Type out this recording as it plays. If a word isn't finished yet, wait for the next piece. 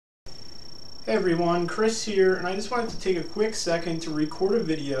Hey everyone, Chris here, and I just wanted to take a quick second to record a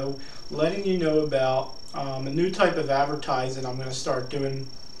video letting you know about a new type of advertising I'm going to start doing.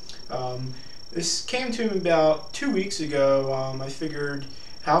 This came to me about 2 weeks ago. I figured,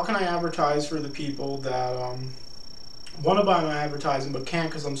 how can I advertise for the people that want to buy my advertising but can't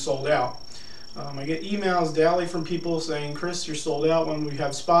because I'm sold out? I get emails daily from people saying, Chris, you're sold out when we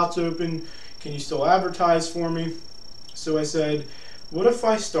have spots open. Can you still advertise for me? So I said, what if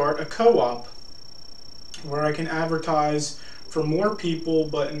I start a co-op where I can advertise for more people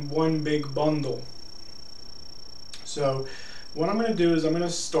but in one big bundle? So what I'm going to do is I'm going to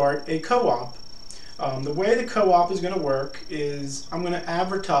start a co-op. The way the co-op is going to work is I'm going to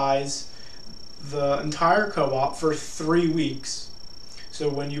advertise the entire co-op for 3 weeks. So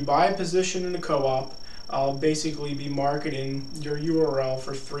when you buy a position in the co-op, I'll basically be marketing your URL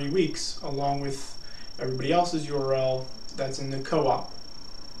for 3 weeks along with everybody else's URL that's in the co-op.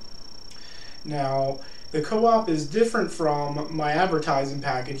 Now, the co-op is different from my advertising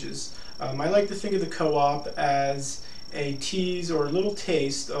packages. I like to think of the co-op as a tease or a little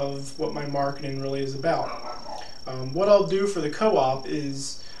taste of what my marketing really is about. What I'll do for the co-op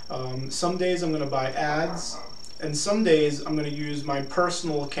is some days I'm going to buy ads, and some days I'm going to use my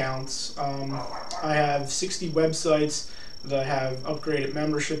personal accounts. I have 60 websites that I have upgraded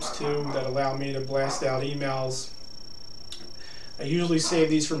memberships to that allow me to blast out emails. I usually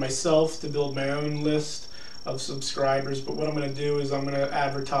save these for myself to build my own list of subscribers, but what I'm going to do is I'm going to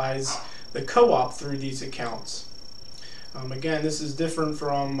advertise the co-op through these accounts. Again, this is different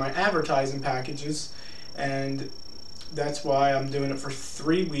from my advertising packages, and that's why I'm doing it for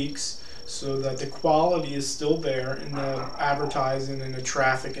 3 weeks, so that the quality is still there in the advertising and the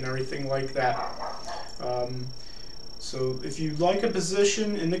traffic and everything like that. So if you like a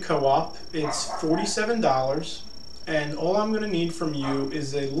position in the co-op, it's $47, and all I'm going to need from you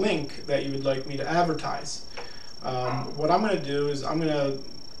is a link that you would like me to advertise. What I'm going to do is I'm going to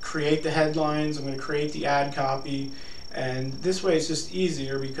create the headlines, I'm going to create the ad copy, and this way it's just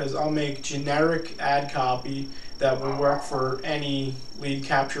easier because I'll make generic ad copy that will work for any lead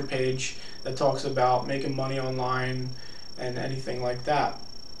capture page that talks about making money online and anything like that.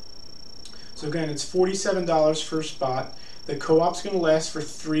 So again, it's $47 per spot. The co-op's going to last for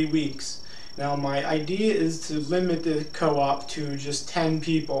 3 weeks. Now my idea is to limit the co-op to just 10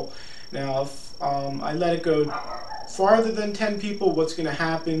 people. Now if I let it go farther than 10 people, what's going to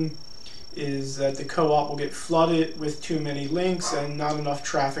happen is that the co-op will get flooded with too many links and not enough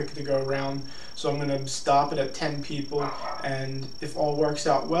traffic to go around. So I'm going to stop it at 10 people, and if all works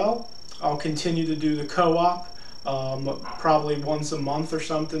out well, I'll continue to do the co-op probably once a month or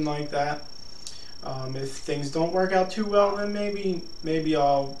something like that. If things don't work out too well, then maybe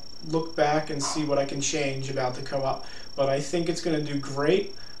I'll look back and see what I can change about the co-op. But I think it's going to do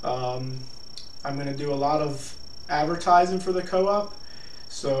great. I'm going to do a lot of advertising for the co-op,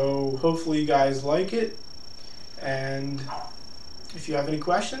 so hopefully you guys like it, and if you have any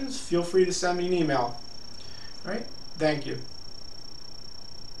questions, feel free to send me an email. Alright, thank you.